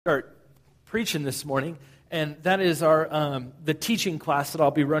Start preaching this morning, and that is our the teaching class that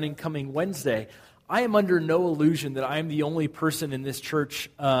I'll be running coming Wednesday. I am under no illusion that I am the only person in this church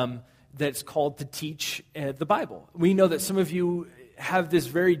that's called to teach the Bible. We know that some of you have this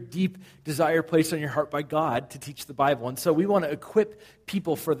very deep desire placed on your heart by God to teach the Bible, and so we want to equip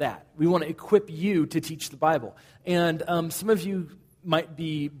people for that. We want to equip you to teach the Bible, and some of you might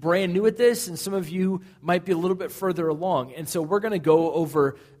be brand new at this, and some of you might be a little bit further along. And so we're going to go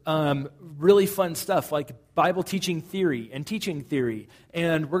over really fun stuff like Bible teaching theory and teaching theory.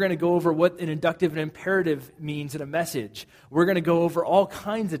 And we're going to go over what an inductive and imperative means in a message. We're going to go over all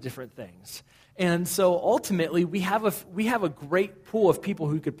kinds of different things. And so ultimately, we have a great pool of people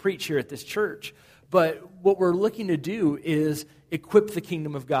who could preach here at this church. But what we're looking to do is equip the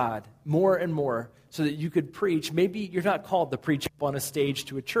kingdom of God more and more so that you could preach. Maybe you're not called to preach up on a stage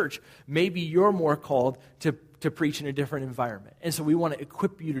to a church. Maybe you're more called to preach in a different environment. And so we want to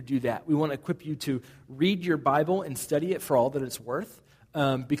equip you to do that. We want to equip you to read your Bible and study it for all that it's worth,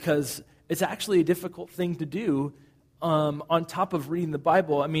 because it's actually a difficult thing to do on top of reading the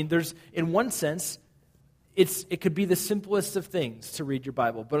Bible. I mean, in one sense, it could be the simplest of things to read your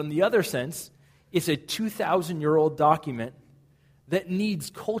Bible. But in the other sense, it's a 2,000-year-old document that needs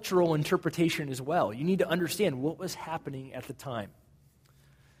cultural interpretation as well. You need to understand what was happening at the time.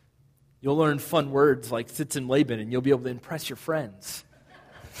 You'll learn fun words like sitz and Laban, and you'll be able to impress your friends.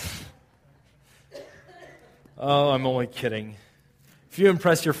 Oh, I'm only kidding. If you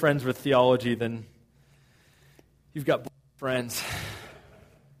impress your friends with theology, then you've got friends.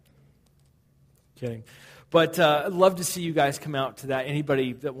 Kidding. But I'd love to see you guys come out to that.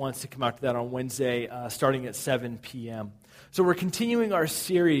 Anybody that wants to come out to that on Wednesday, starting at 7 p.m. So we're continuing our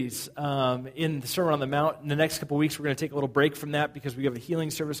series in the Sermon on the Mount. In the next couple of weeks, we're going to take a little break from that because we have a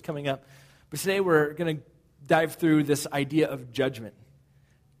healing service coming up. But today we're going to dive through this idea of judgment.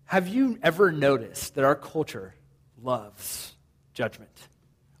 Have you ever noticed that our culture loves judgment?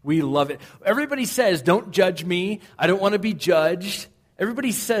 We love it. Everybody says, don't judge me. I don't want to be judged.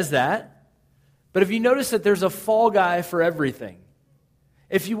 Everybody says that. But have you noticed that there's a fall guy for everything?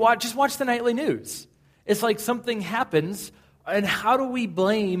 If you just watch the nightly news. It's like something happens, and how do we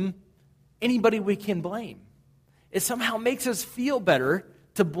blame anybody we can blame? It somehow makes us feel better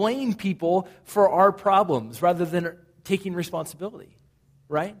to blame people for our problems rather than taking responsibility,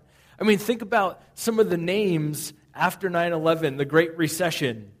 right? I mean, think about some of the names after 9/11, the Great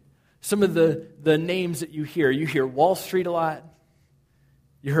Recession, some of the names that you hear. You hear Wall Street a lot.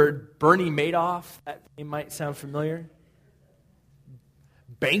 You heard Bernie Madoff. That name might sound familiar.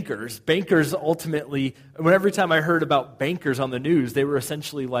 Bankers ultimately, every time I heard about bankers on the news, they were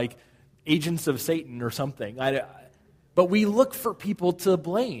essentially like agents of Satan or something. But we look for people to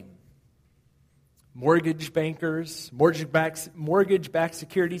blame. Mortgage bankers, mortgage-backed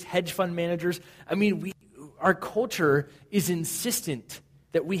securities, hedge fund managers. I mean, our culture is insistent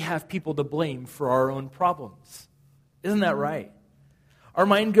that we have people to blame for our own problems. Isn't that right? Our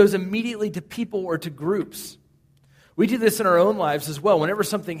mind goes immediately to people or to groups. We do this in our own lives as well. Whenever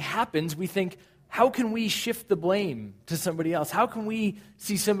something happens, we think, how can we shift the blame to somebody else? How can we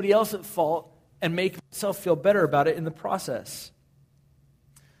see somebody else at fault and make myself feel better about it in the process?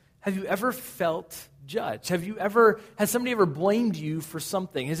 Have you ever felt judged? Has somebody ever blamed you for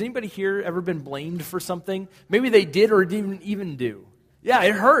something? Has anybody here ever been blamed for something? Maybe they did or didn't even do. Yeah,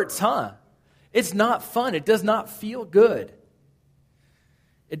 it hurts, huh? It's not fun. It does not feel good.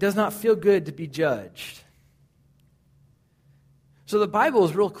 It does not feel good to be judged. So the Bible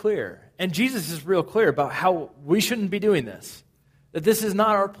is real clear, and Jesus is real clear about how we shouldn't be doing this, that this is not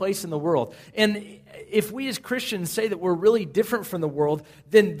our place in the world. And if we as Christians say that we're really different from the world,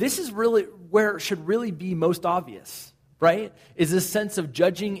 then this is really where it should really be most obvious, right? Is this sense of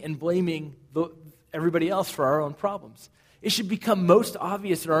judging and blaming everybody else for our own problems. It should become most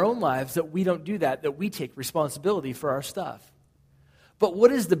obvious in our own lives that we don't do that we take responsibility for our stuff. But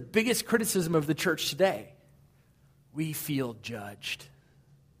what is the biggest criticism of the church today? We feel judged.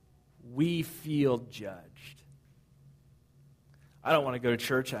 We feel judged. I don't want to go to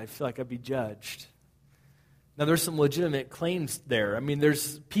church. I feel like I'd be judged. Now, there's some legitimate claims there. I mean,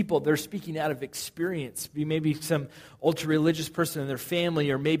 there's people, they're speaking out of experience. Maybe some ultra-religious person in their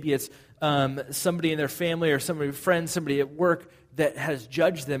family, or maybe it's somebody in their family or somebody, friends, somebody at work that has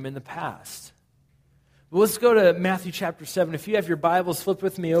judged them in the past. Well, let's go to Matthew chapter 7. If you have your Bibles, flip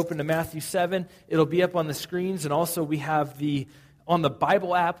with me open to Matthew 7. It'll be up on the screens, and also we have on the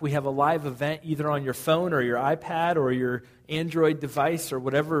Bible app, we have a live event either on your phone or your iPad or your Android device or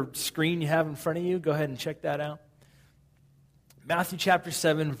whatever screen you have in front of you. Go ahead and check that out. Matthew chapter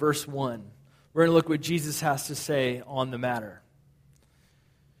 7, verse 1. We're going to look what Jesus has to say on the matter.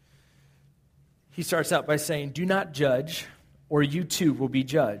 he starts out by saying, "Do not judge, or you too will be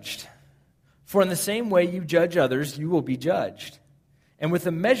judged. For in the same way you judge others, you will be judged. And with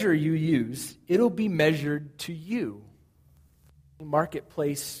the measure you use, it'll be measured to you."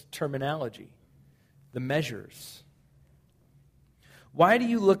 Marketplace terminology, the measures. "Why do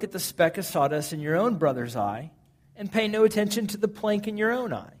you look at the speck of sawdust in your own brother's eye and pay no attention to the plank in your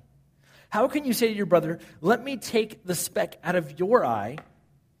own eye? How can you say to your brother, 'Let me take the speck out of your eye,'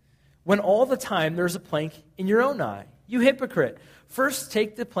 when all the time there's a plank in your own eye? You hypocrite, first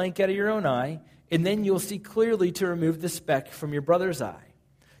take the plank out of your own eye, and then you'll see clearly to remove the speck from your brother's eye.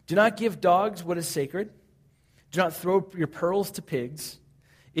 Do not give dogs what is sacred. Do not throw your pearls to pigs.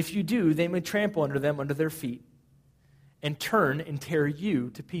 If you do, they may trample under them under their feet and turn and tear you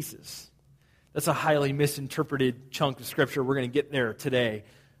to pieces." That's a highly misinterpreted chunk of Scripture. We're going to get there today.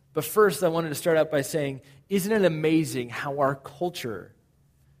 But first, I wanted to start out by saying, isn't it amazing how our culture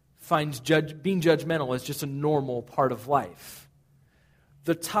finds being judgmental as just a normal part of life?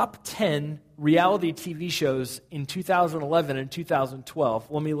 The top 10 reality TV shows in 2011 and 2012,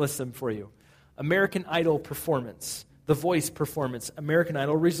 let me list them for you. American Idol performance, The Voice performance, American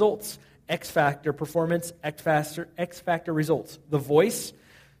Idol results, X Factor performance, X Factor results, The Voice,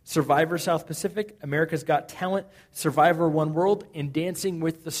 Survivor South Pacific, America's Got Talent, Survivor One World, and Dancing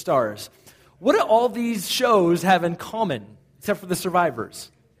with the Stars. What do all these shows have in common, except for the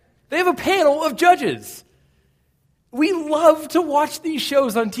survivors? They have a panel of judges. We love to watch these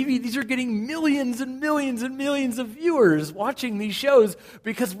shows on TV. These are getting millions and millions and millions of viewers watching these shows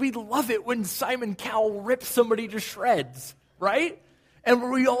because we love it when Simon Cowell rips somebody to shreds, right?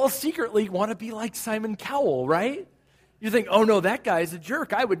 And we all secretly want to be like Simon Cowell, right? You think, oh no, that guy's a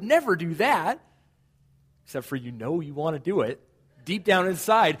jerk. I would never do that. Except for you want to do it. Deep down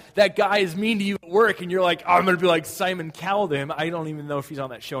inside, that guy is mean to you at work, and you're like, oh, I'm going to be like Simon Cowell to him. I don't even know if he's on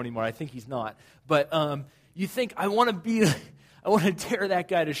that show anymore. I think he's not. But you think, I want to tear that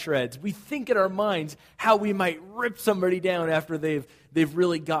guy to shreds. We think in our minds how we might rip somebody down after they've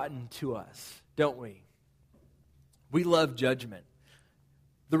really gotten to us, don't we? We love judgment.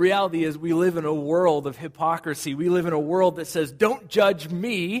 The reality is we live in a world of hypocrisy. We live in a world that says, don't judge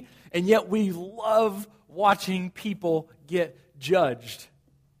me, and yet we love watching people get judged.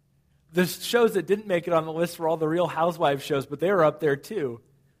 The shows that didn't make it on the list were all the Real Housewives shows, but they were up there too.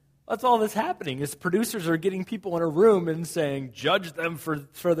 That's all that's happening is producers are getting people in a room and saying, judge them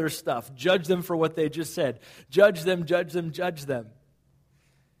for their stuff. Judge them for what they just said. Judge them, judge them, judge them.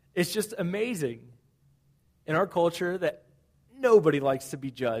 It's just amazing in our culture that nobody likes to be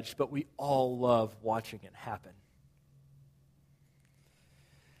judged, but we all love watching it happen.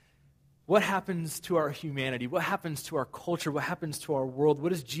 What happens to our humanity? What happens to our culture? What happens to our world?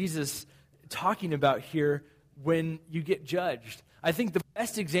 What is Jesus talking about here when you get judged? I think the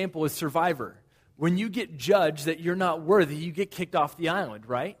best example is Survivor. When you get judged that you're not worthy, you get kicked off the island,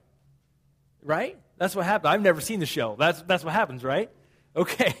 right? Right? That's what happened. I've never seen the show. That's what happens, right?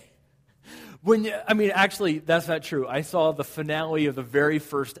 Okay. Actually, that's not true. I saw the finale of the very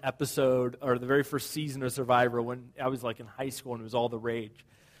first episode, or the very first season of Survivor when I was like in high school and it was all the rage.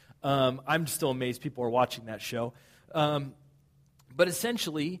 I'm still amazed people are watching that show. But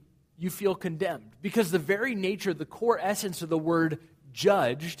essentially, you feel condemned because the very nature, the core essence of the word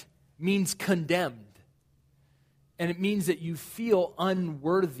judged means condemned. And it means that you feel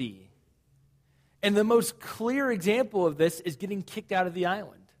unworthy. And the most clear example of this is getting kicked out of the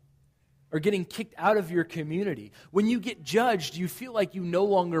island or getting kicked out of your community. When you get judged, you feel like you no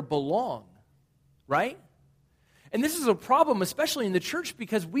longer belong, right? And this is a problem, especially in the church,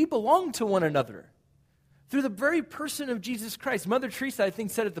 because we belong to one another through the very person of Jesus Christ. Mother Teresa, I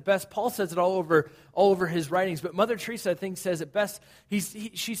think, said it the best. Paul says it all over his writings, but Mother Teresa, I think, says it best.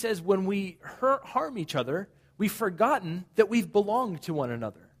 She says, when we harm each other, we've forgotten that we've belonged to one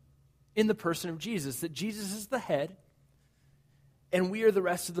another in the person of Jesus, that Jesus is the head, and we are the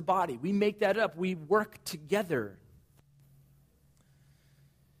rest of the body. We make that up. We work together.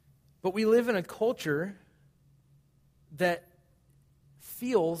 But we live in a culture that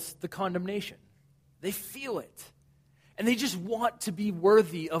feels the condemnation. They feel it. And they just want to be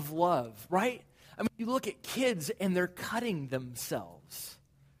worthy of love, right? I mean, you look at kids and they're cutting themselves.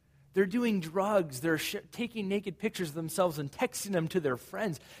 They're doing drugs. They're taking naked pictures of themselves and texting them to their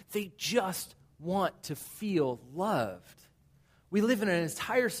friends. They just want to feel loved. We live in an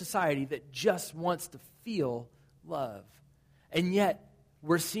entire society that just wants to feel love. And yet,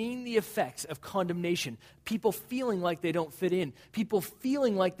 we're seeing the effects of condemnation. People feeling like they don't fit in. People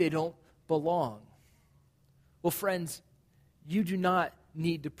feeling like they don't belong. Well, friends, you do not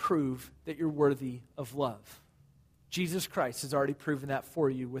need to prove that you're worthy of love. Jesus Christ has already proven that for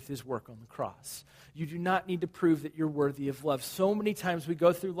you with his work on the cross. You do not need to prove that you're worthy of love. So many times we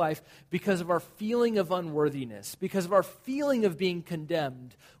go through life because of our feeling of unworthiness, because of our feeling of being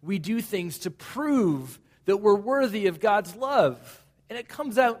condemned. We do things to prove that we're worthy of God's love. And it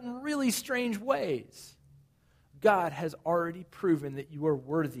comes out in really strange ways. God has already proven that you are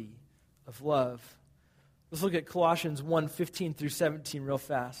worthy of love. Let's look at Colossians 1:15 through 17 real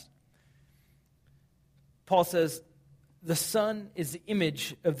fast. Paul says, "The Son is the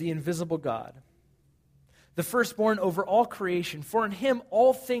image of the invisible God, the firstborn over all creation. For in him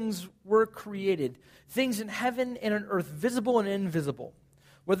all things were created, things in heaven and on earth, visible and invisible.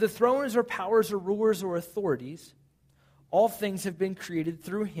 Whether thrones or powers or rulers or authorities, all things have been created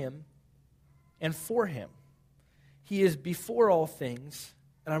through him and for him. He is before all things,"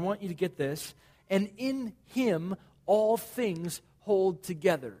 and I want you to get this, "and in him all things hold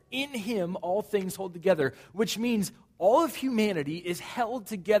together." In him all things hold together, which means all of humanity is held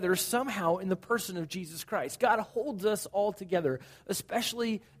together somehow in the person of Jesus Christ. God holds us all together,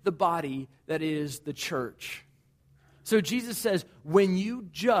 especially the body that is the church. So Jesus says, when you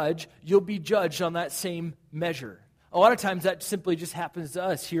judge, you'll be judged on that same measure. A lot of times that simply just happens to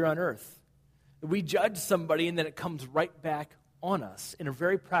us here on earth. We judge somebody and then it comes right back on us in a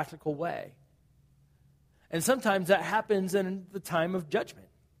very practical way. And sometimes that happens in the time of judgment.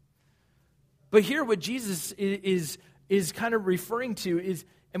 But here what Jesus is kind of referring to is,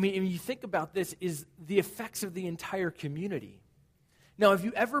 when you think about this, is the effects of the entire community. Now, have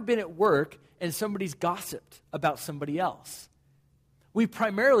you ever been at work and somebody's gossiped about somebody else? We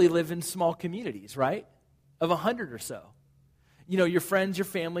primarily live in small communities, right? Of 100 or so. You know, your friends, your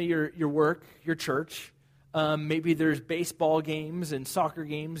family, your work, your church. Maybe there's baseball games and soccer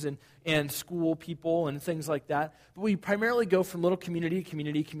games and school people and things like that. But we primarily go from little community to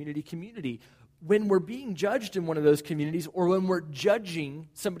community, community, community. When we're being judged in one of those communities, or when we're judging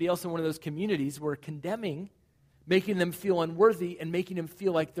somebody else in one of those communities, we're condemning, making them feel unworthy, and making them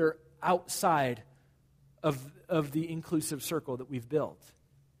feel like they're outside of the inclusive circle that we've built,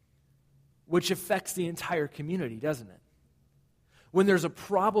 which affects the entire community, doesn't it? When there's a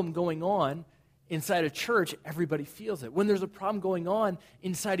problem going on inside a church, everybody feels it. When there's a problem going on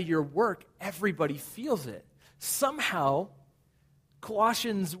inside of your work, everybody feels it. Somehow,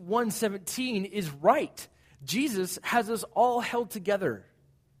 Colossians 1:17 is right. Jesus has us all held together.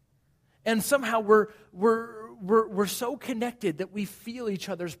 And somehow we're so connected that we feel each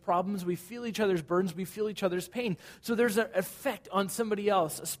other's problems, we feel each other's burdens, we feel each other's pain. So there's an effect on somebody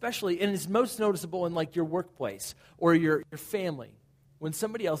else, especially, and it's most noticeable in like your workplace or your family. When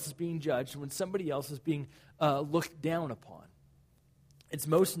somebody else is being judged, when somebody else is being looked down upon. It's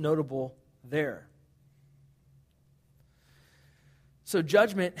most notable there. So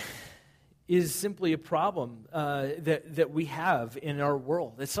judgment is simply a problem that we have in our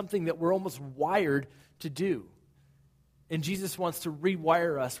world. It's something that we're almost wired to do. And Jesus wants to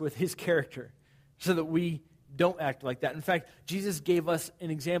rewire us with his character so that we don't act like that. In fact, Jesus gave us an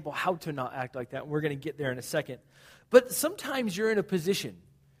example how to not act like that, and we're going to get there in a second. But sometimes you're in a position.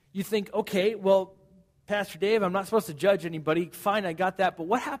 You think, okay, well, Pastor Dave, I'm not supposed to judge anybody. Fine, I got that. But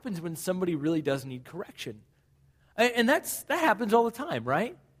what happens when somebody really does need correction? And that happens all the time,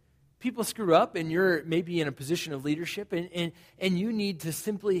 right? People screw up, and you're maybe in a position of leadership, and you need to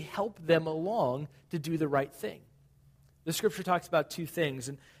simply help them along to do the right thing. The Scripture talks about two things,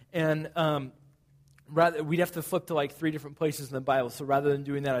 and rather we'd have to flip to like 3 different places in the Bible. So rather than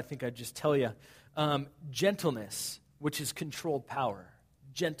doing that, I think I'd just tell you. Gentleness, which is controlled power.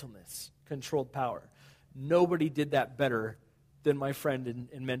 Gentleness, controlled power. Nobody did that better than my friend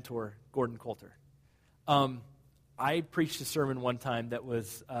and mentor, Gordon Coulter. I preached a sermon one time that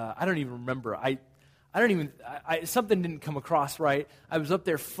was, I don't even remember. Something didn't come across right. I was up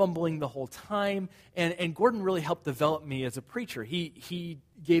there fumbling the whole time, and Gordon really helped develop me as a preacher. He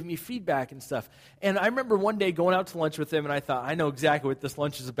gave me feedback and stuff. And I remember one day going out to lunch with him, and I thought, I know exactly what this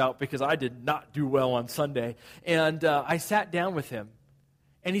lunch is about because I did not do well on Sunday. And I sat down with him,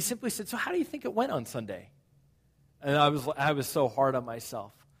 and he simply said, "So how do you think it went on Sunday?" And I was so hard on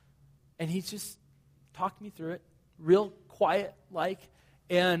myself. And he just talked me through it, real quiet like.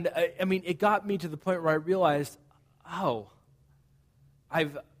 And it got me to the point where I realized, I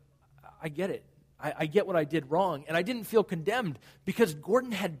get it. I get what I did wrong. And I didn't feel condemned because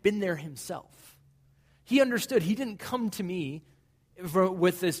Gordon had been there himself. He understood. He didn't come to me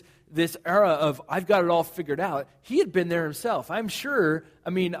with this era of, I've got it all figured out. He had been there himself. I'm sure,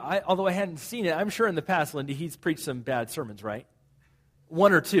 although I hadn't seen it, I'm sure in the past, Lindy, he's preached some bad sermons, right?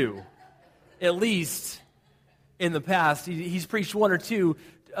 1 or 2, at least. In the past, he's preached 1 or 2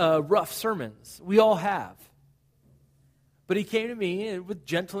 rough sermons. We all have. But he came to me with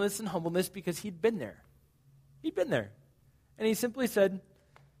gentleness and humbleness because he'd been there. He'd been there. And he simply said,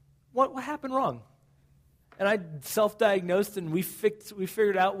 what happened wrong? And I self-diagnosed, and we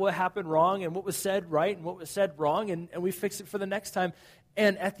figured out what happened wrong and what was said right and what was said wrong, and we fixed it for the next time.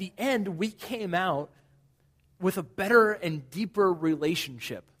 And at the end, we came out with a better and deeper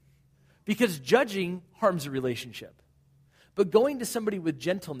relationship. Because judging harms a relationship. But going to somebody with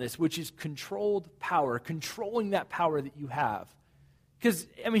gentleness, which is controlled power, controlling that power that you have. Because,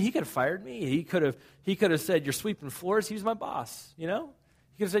 he could have fired me. He could have said, you're sweeping floors. He was my boss, He could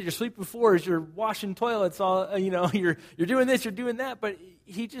have said, you're sweeping floors, you're washing toilets, you're doing this, you're doing that. But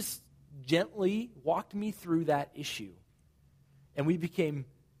he just gently walked me through that issue. And we became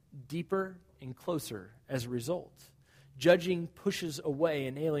deeper and closer as a result. Judging pushes away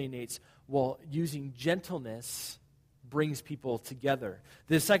and alienates, while using gentleness brings people together.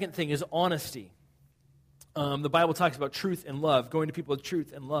 The second thing is honesty. The Bible talks about truth and love, going to people with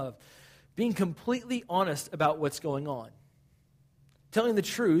truth and love. Being completely honest about what's going on. Telling the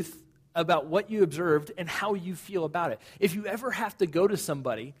truth about what you observed and how you feel about it. If you ever have to go to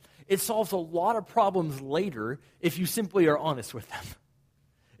somebody, it solves a lot of problems later if you simply are honest with them.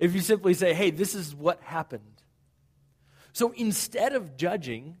 If you simply say, hey, this is what happened. So instead of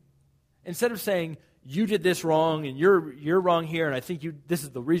judging, instead of saying, you did this wrong and you're wrong here and I think this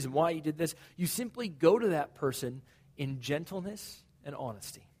is the reason why you did this, you simply go to that person in gentleness and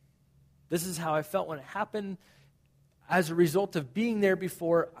honesty. This is how I felt when it happened. As a result of being there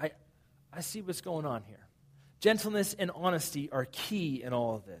before, I see what's going on here. Gentleness and honesty are key in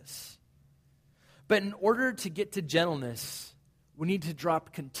all of this. But in order to get to gentleness, we need to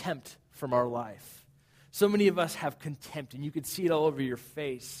drop contempt from our life. So many of us have contempt, and you can see it all over your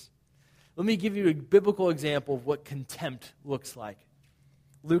face. Let me give you a biblical example of what contempt looks like.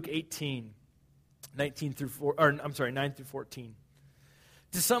 Luke 18, 9 through 14.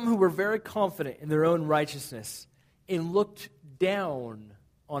 To some who were very confident in their own righteousness and looked down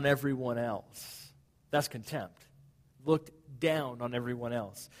on everyone else. That's contempt. Looked down on everyone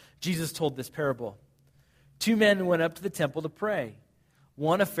else. Jesus told this parable. 2 men went up to the temple to pray.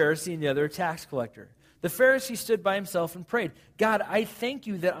 One a Pharisee and the other a tax collector. The Pharisee stood by himself and prayed, God, I thank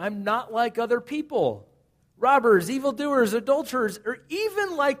you that I'm not like other people, robbers, evildoers, adulterers, or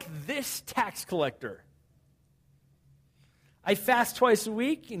even like this tax collector. I fast twice a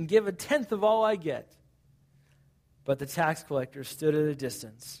week and give 1/10 of all I get. But the tax collector stood at a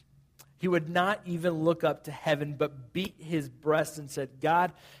distance. He would not even look up to heaven, but beat his breast and said,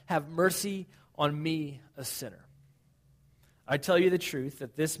 God, have mercy on me, a sinner. I tell you the truth,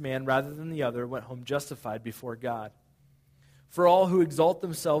 that this man, rather than the other, went home justified before God. For all who exalt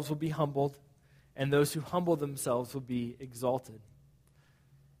themselves will be humbled, and those who humble themselves will be exalted.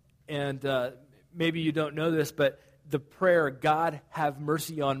 And maybe you don't know this, but the prayer, God, have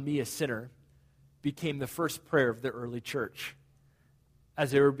mercy on me, a sinner, became the first prayer of the early church.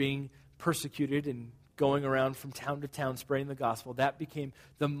 As they were being persecuted and going around from town to town spreading the gospel, that became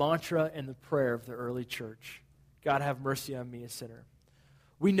the mantra and the prayer of the early church. God, have mercy on me, a sinner.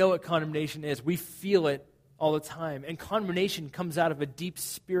 We know what condemnation is. We feel it all the time. And condemnation comes out of a deep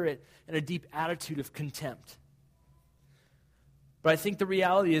spirit and a deep attitude of contempt. But I think the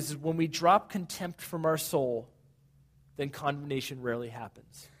reality is when we drop contempt from our soul, then condemnation rarely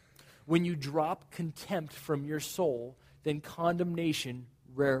happens. When you drop contempt from your soul, then condemnation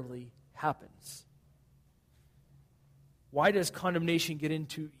rarely happens. Why does condemnation get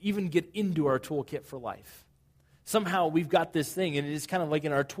into our toolkit for life? Somehow we've got this thing, and it is kind of like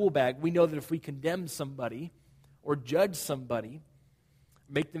in our tool bag. We know that if we condemn somebody or judge somebody,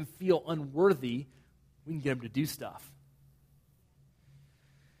 make them feel unworthy, we can get them to do stuff.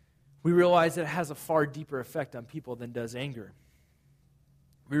 We realize that it has a far deeper effect on people than does anger.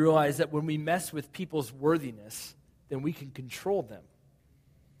 We realize that when we mess with people's worthiness, then we can control them.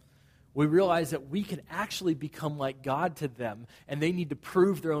 We realize that we can actually become like God to them, and they need to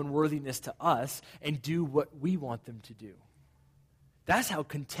prove their own worthiness to us and do what we want them to do. That's how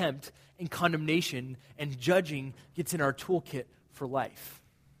contempt and condemnation and judging gets in our toolkit for life.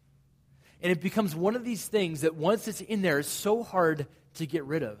 And it becomes one of these things that once it's in there, it's so hard to get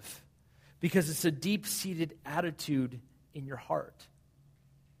rid of because it's a deep-seated attitude in your heart.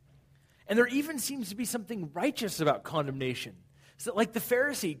 And there even seems to be something righteous about condemnation. So like the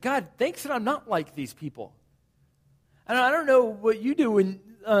Pharisee, God, thanks that I'm not like these people. And I don't know what you do when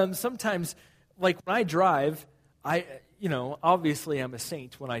sometimes, like when I drive, obviously I'm a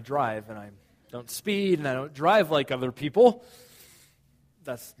saint when I drive, and I don't speed and I don't drive like other people.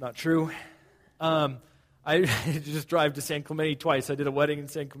 That's not true. I just drive to San Clemente twice. I did a wedding in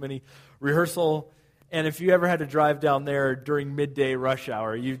San Clemente, rehearsal, And if you ever had to drive down there during midday rush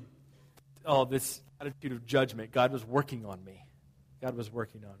hour, this attitude of judgment, God was working on me. God was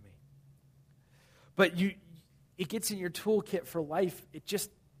working on me. But it gets in your toolkit for life. It just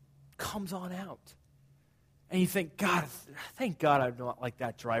comes on out. And you think, God, thank God I'm not like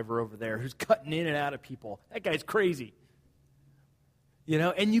that driver over there who's cutting in and out of people. That guy's crazy.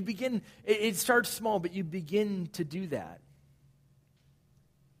 And you begin, it starts small, but you begin to do that.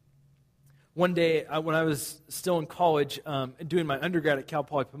 One day, when I was still in college doing my undergrad at Cal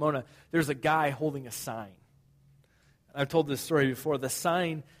Poly Pomona, there's a guy holding a sign. I've told this story before. The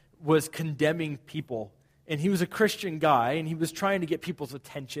sign was condemning people. And he was a Christian guy, and he was trying to get people's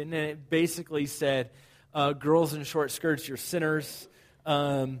attention. And it basically said, girls in short skirts, you're sinners.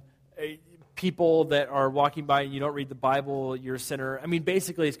 People that are walking by and you don't read the Bible, you're a sinner. I mean,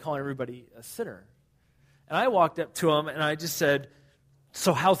 basically, he's calling everybody a sinner. And I walked up to him, and I just said,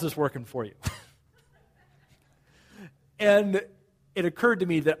 so how's this working for you? And it occurred to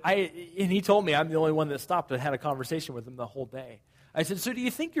me and he told me I'm the only one that stopped and had a conversation with him the whole day. I said, so do you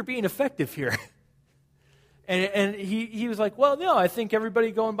think you're being effective here? And he was like, well, no, I think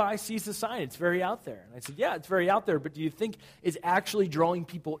everybody going by sees the sign. It's very out there. And I said, yeah, it's very out there, but do you think it's actually drawing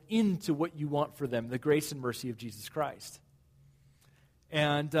people into what you want for them, the grace and mercy of Jesus Christ?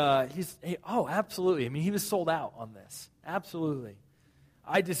 And oh, absolutely. I mean, he was sold out on this. Absolutely.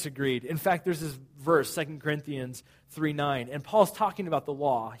 I disagreed. In fact, there's this verse, 2 Corinthians 3:9, and Paul's talking about the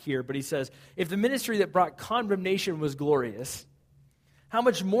law here, but he says, if the ministry that brought condemnation was glorious, how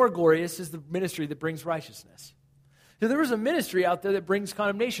much more glorious is the ministry that brings righteousness? So there was a ministry out there that brings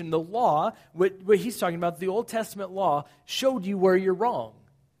condemnation. The law, what he's talking about, the Old Testament law, showed you where you're wrong,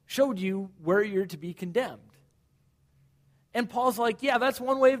 showed you where you're to be condemned. And Paul's like, yeah, that's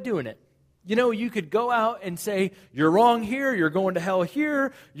one way of doing it. You could go out and say, you're wrong here, you're going to hell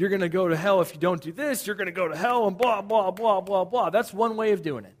here, you're going to go to hell if you don't do this, you're going to go to hell, and blah, blah, blah, blah, blah. That's one way of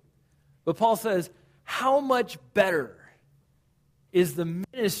doing it. But Paul says, how much better is the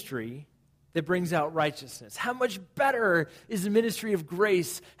ministry that brings out righteousness? How much better is the ministry of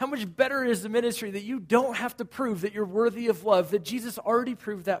grace? How much better is the ministry that you don't have to prove that you're worthy of love, that Jesus already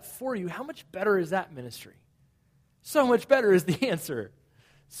proved that for you? How much better is that ministry? So much better is the answer.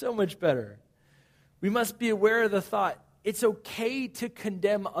 So much better. We must be aware of the thought, it's okay to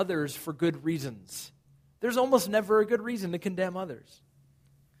condemn others for good reasons. There's almost never a good reason to condemn others.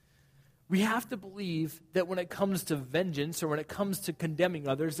 We have to believe that when it comes to vengeance or when it comes to condemning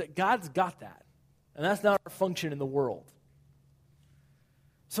others, that God's got that. And that's not our function in the world.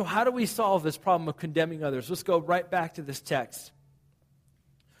 So how do we solve this problem of condemning others? Let's go right back to this text.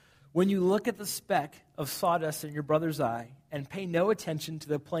 When you look at the speck of sawdust in your brother's eye and pay no attention to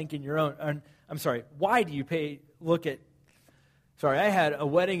the plank in your own, why do you I had a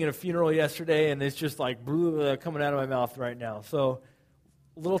wedding and a funeral yesterday, and it's just like coming out of my mouth right now. So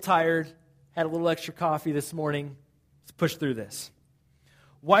a little tired, had a little extra coffee this morning. Let's push through this.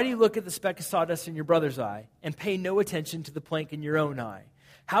 Why do you look at the speck of sawdust in your brother's eye and pay no attention to the plank in your own eye?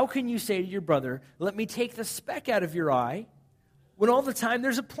 How can you say to your brother, let me take the speck out of your eye, when all the time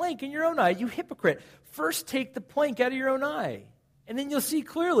there's a plank in your own eye? You hypocrite. First take the plank out of your own eye, and then you'll see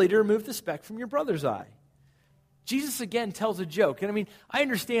clearly to remove the speck from your brother's eye. Jesus again tells a joke. And I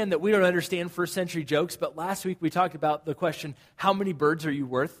understand that we don't understand first century jokes, but last week we talked about the question, how many birds are you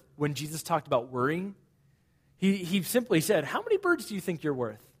worth? When Jesus talked about worrying, he simply said, how many birds do you think you're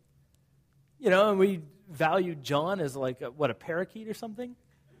worth? And we valued John as like, a parakeet or something?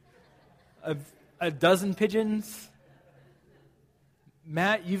 A dozen pigeons?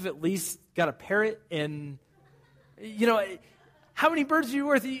 Matt, you've at least got a parrot, and, how many birds are you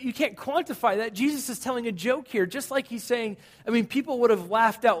worth? You can't quantify that. Jesus is telling a joke here, just like he's saying, people would have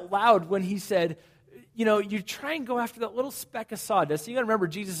laughed out loud when he said, you try and go after that little speck of sawdust. You got to remember,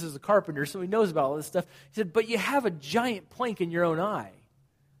 Jesus is a carpenter, so he knows about all this stuff. He said, but you have a giant plank in your own eye.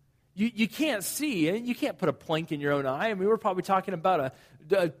 You can't see, and you can't put a plank in your own eye. We're probably talking about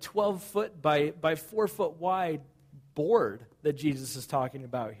a 12-foot by 4-foot wide board that Jesus is talking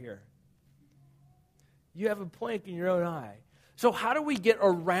about here. You have a plank in your own eye. So how do we get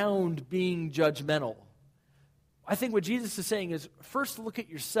around being judgmental? I think what Jesus is saying is, first look at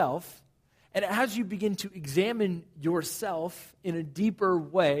yourself, and as you begin to examine yourself in a deeper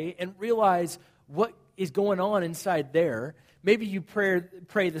way and realize what is going on inside there, maybe you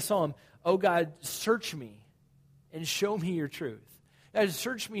pray the psalm, oh God, search me and show me your truth. God,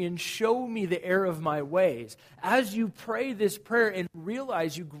 search me and show me the error of my ways. As you pray this prayer and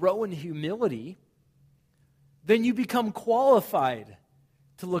realize you grow in humility, then you become qualified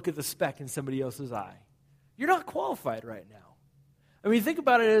to look at the speck in somebody else's eye. You're not qualified right now. I mean, think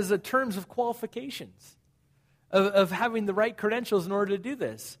about it as a terms of qualifications, of having the right credentials in order to do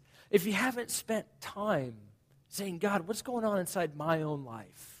this. If you haven't spent time saying, God, what's going on inside my own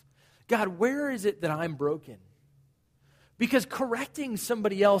life? God, where is it that I'm broken? Because correcting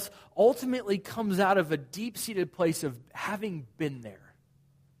somebody else ultimately comes out of a deep-seated place of having been there.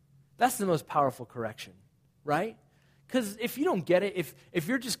 That's the most powerful correction, right? Because if you don't get it, if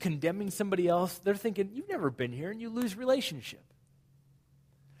you're just condemning somebody else, they're thinking, you've never been here, and you lose relationship.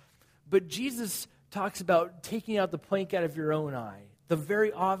 But Jesus talks about taking out the plank out of your own eye, the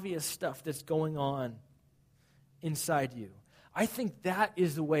very obvious stuff that's going on inside you. I think that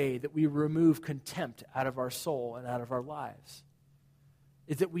is the way that we remove contempt out of our soul and out of our lives,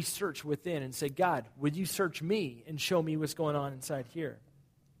 is that we search within and say, God, would you search me and show me what's going on inside here?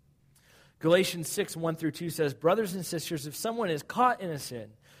 Galatians 6, 1-2 says, brothers and sisters, if someone is caught in a sin,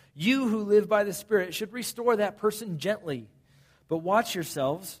 you who live by the Spirit should restore that person gently. But watch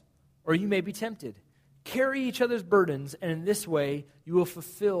yourselves, or you may be tempted. Carry each other's burdens, and in this way you will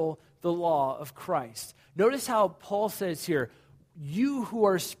fulfill the law of Christ. Notice how Paul says here, you who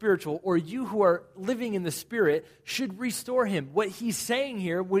are spiritual, or you who are living in the Spirit, should restore him. What he's saying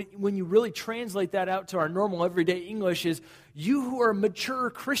here, when you really translate that out to our normal everyday English, is you who are mature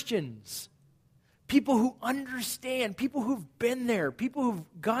Christians, people who understand, people who've been there, people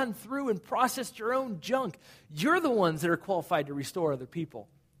who've gone through and processed your own junk, you're the ones that are qualified to restore other people.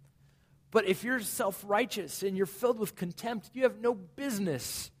 But if you're self-righteous and you're filled with contempt, you have no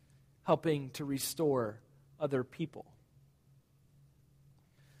business helping to restore other people.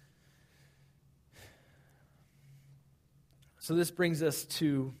 So this brings us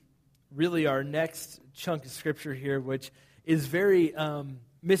to really our next chunk of scripture here, which is very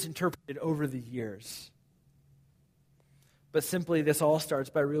misinterpreted over the years. But simply, this all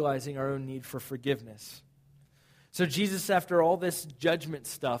starts by realizing our own need for forgiveness. So Jesus, after all this judgment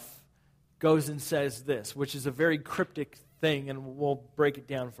stuff, goes and says this, which is a very cryptic thing, and we'll break it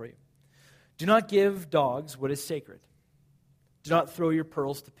down for you. Do not give dogs what is sacred. Do not throw your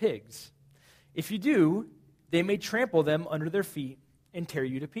pearls to pigs. If you do, they may trample them under their feet and tear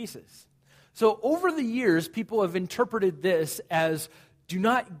you to pieces. So over the years, people have interpreted this as do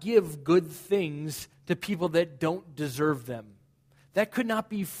not give good things to people that don't deserve them. That could not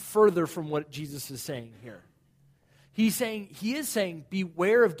be further from what Jesus is saying here. He is saying,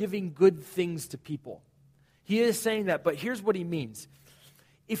 beware of giving good things to people. He is saying that, but here's what he means.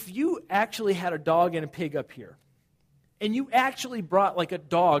 If you actually had a dog and a pig up here, and you actually brought like a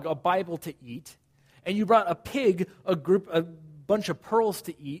dog a Bible to eat, and you brought a pig a bunch of pearls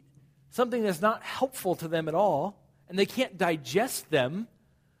to eat, something that's not helpful to them at all, and they can't digest them,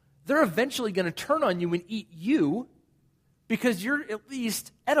 they're eventually going to turn on you and eat you because you're at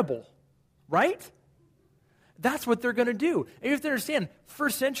least edible, right? That's what they're going to do. And you have to understand,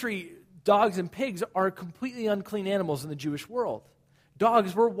 first century dogs and pigs are completely unclean animals in the Jewish world.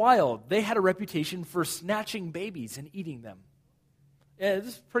 Dogs were wild. They had a reputation for snatching babies and eating them. Yeah,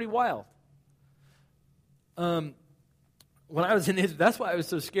 this is pretty wild. When I was in Israel, that's why I was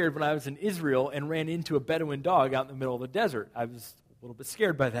so scared when I was in Israel and ran into a Bedouin dog out in the middle of the desert. I was a little bit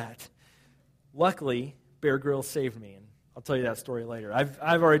scared by that. Luckily, Bear Grylls saved me, and I'll tell you that story later.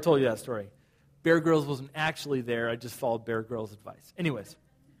 I've already told you that story. Bear Grylls wasn't actually there. I just followed Bear Grylls' advice. Anyways,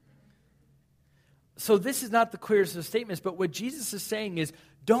 so this is not the clearest of statements, but what Jesus is saying is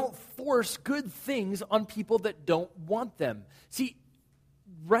don't force good things on people that don't want them. See,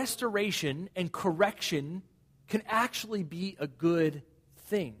 restoration and correction can actually be a good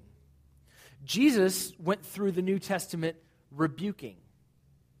thing. Jesus went through the New Testament rebuking.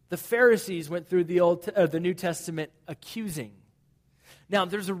 The Pharisees went through the New Testament accusing. Now,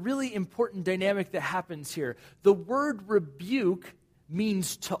 there's a really important dynamic that happens here. The word rebuke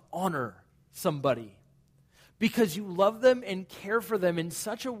means to honor somebody because you love them and care for them in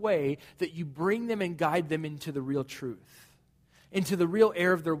such a way that you bring them and guide them into the real truth, into the real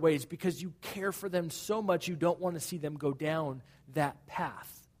air of their ways, because you care for them so much you don't want to see them go down that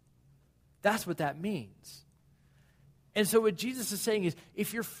path. That's what that means. And so what Jesus is saying is,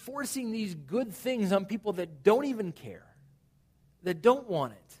 if you're forcing these good things on people that don't even care, that don't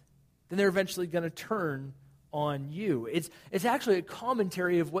want it, then they're eventually going to turn on you. It's actually a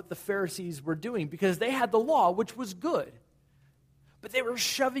commentary of what the Pharisees were doing, because they had the law, which was good. But they were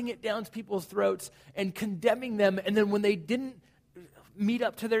shoving it down people's throats and condemning them, and then when they didn't meet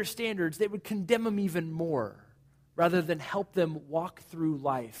up to their standards, they would condemn them even more, rather than help them walk through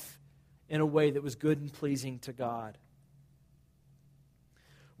life in a way that was good and pleasing to God.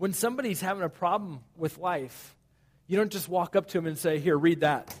 When somebody's having a problem with life, you don't just walk up to them and say, here, read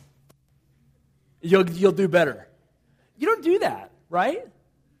that. You'll do better. You don't do that, right?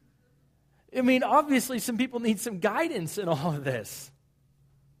 I mean, obviously some people need some guidance in all of this.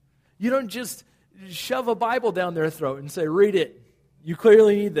 You don't just shove a Bible down their throat and say, read it. You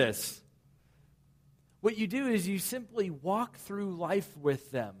clearly need this. What you do is you simply walk through life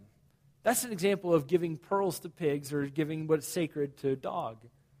with them. That's an example of giving pearls to pigs or giving what's sacred to a dog.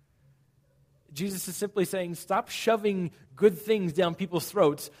 Jesus is simply saying, stop shoving good things down people's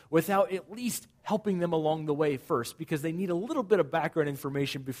throats without at least helping them along the way first, because they need a little bit of background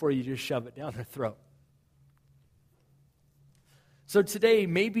information before you just shove it down their throat. So today,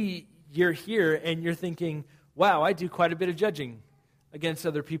 maybe you're here and you're thinking, wow, I do quite a bit of judging against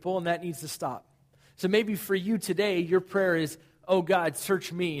other people, and that needs to stop. So maybe for you today, your prayer is, oh God,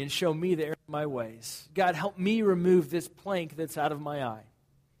 search me and show me the error of my ways. God, help me remove this plank that's out of my eye.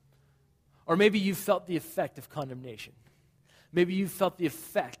 Or maybe you felt the effect of condemnation. Maybe you felt the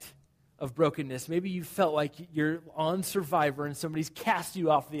effect of brokenness. Maybe you felt like you're on Survivor and somebody's cast you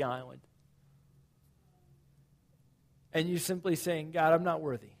off the island. And you're simply saying, God, I'm not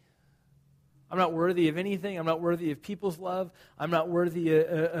worthy. I'm not worthy of anything. I'm not worthy of people's love. I'm not worthy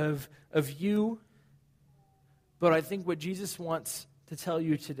of you. But I think what Jesus wants to tell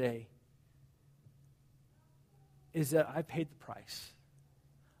you today is that I paid the price.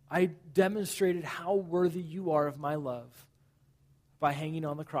 I demonstrated how worthy you are of my love by hanging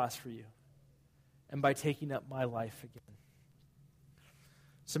on the cross for you and by taking up my life again.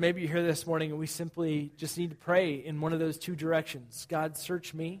 So maybe you're here this morning and we simply just need to pray in one of those two directions. God,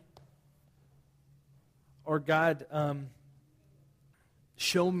 search me. Or God,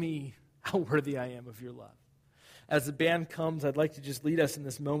 show me how worthy I am of your love. As the band comes, I'd like to just lead us in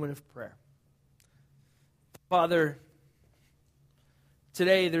this moment of prayer. Father,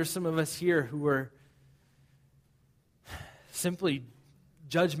 today there's some of us here who are simply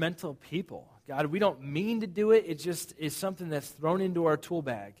judgmental people. God, we don't mean to do it. It just is something that's thrown into our tool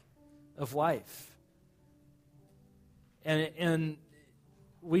bag of life. And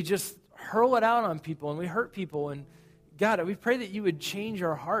we just hurl it out on people and we hurt people. And God, we pray that you would change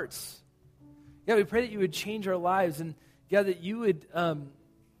our hearts. God, we pray that you would change our lives. And God, that you would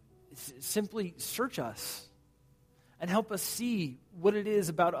simply search us and help us see what it is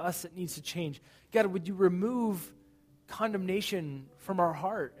about us that needs to change. God, would you remove condemnation from our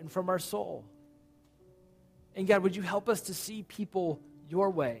heart and from our soul? And God, would you help us to see people your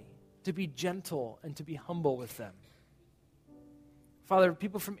way, to be gentle and to be humble with them? Father,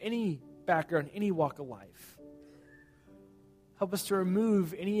 people from any background, any walk of life, help us to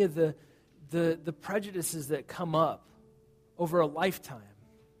remove any of the prejudices that come up over a lifetime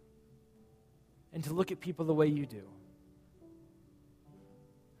and to look at people the way you do.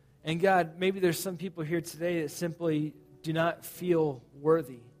 And God, maybe there's some people here today that simply do not feel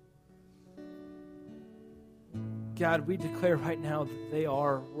worthy. God, we declare right now that they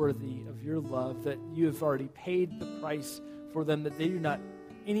are worthy of your love, that you have already paid the price for them, that they do not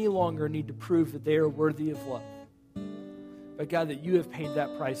any longer need to prove that they are worthy of love. But God, that you have paid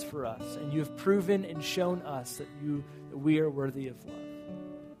that price for us, and you have proven and shown us that we are worthy of love.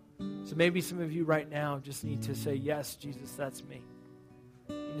 So maybe some of you right now just need to say, yes, Jesus, that's me.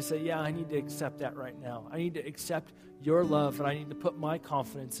 You need to say, yeah, I need to accept that right now. I need to accept your love, and I need to put my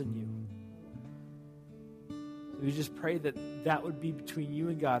confidence in you. So we just pray that that would be between you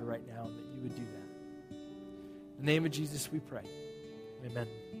and God right now, and that you would do that. In the name of Jesus, we pray. Amen.